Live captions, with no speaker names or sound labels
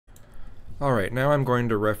Alright, now I'm going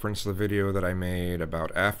to reference the video that I made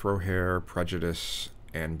about afro hair, prejudice,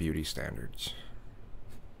 and beauty standards.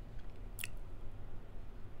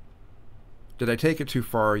 Did I take it too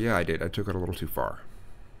far? Yeah, I did. I took it a little too far.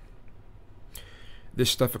 This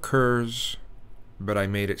stuff occurs, but I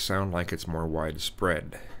made it sound like it's more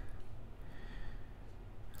widespread.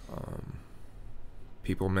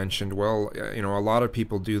 People mentioned, well, a lot of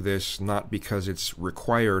people do this not because it's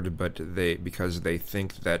required, but because they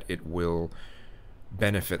think that it will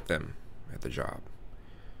benefit them at the job.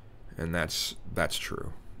 And that's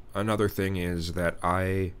true. Another thing is that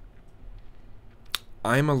I'm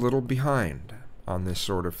a little behind on this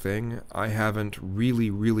sort of thing. I haven't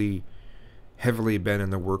really heavily been in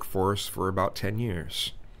the workforce for about 10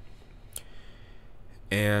 years.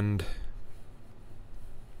 And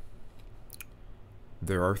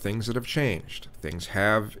there are things that have changed. Things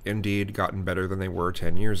have indeed gotten better than they were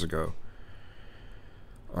 10 years ago.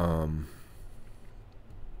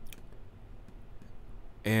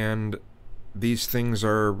 And these things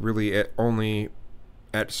are really only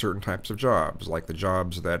at certain types of jobs, like the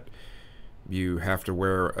jobs that you have to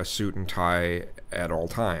wear a suit and tie at all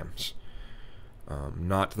times.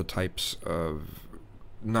 Not other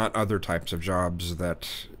types of jobs that,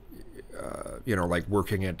 like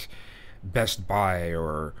working at Best Buy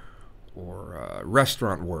or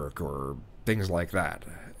restaurant work or things like that.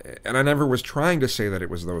 And I never was trying to say that it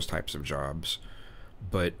was those types of jobs,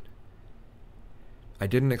 but I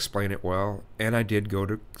didn't explain it well, and I did go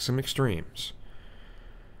to some extremes.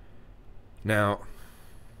 Now,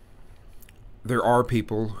 there are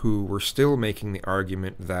people who were still making the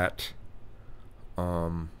argument that,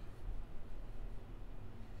 well,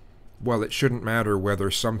 it shouldn't matter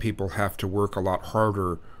whether some people have to work a lot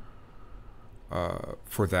harder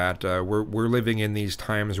for that. We're living in these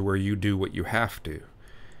times where you do what you have to.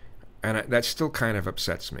 And that still kind of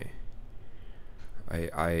upsets me.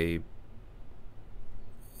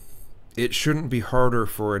 It shouldn't be harder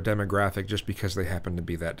for a demographic just because they happen to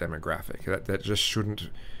be that demographic.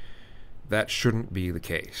 That shouldn't be the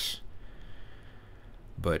case.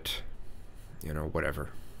 But,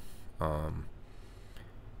 whatever.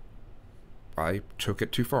 I took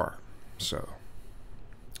it too far. So,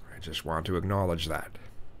 I just want to acknowledge that.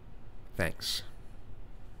 Thanks.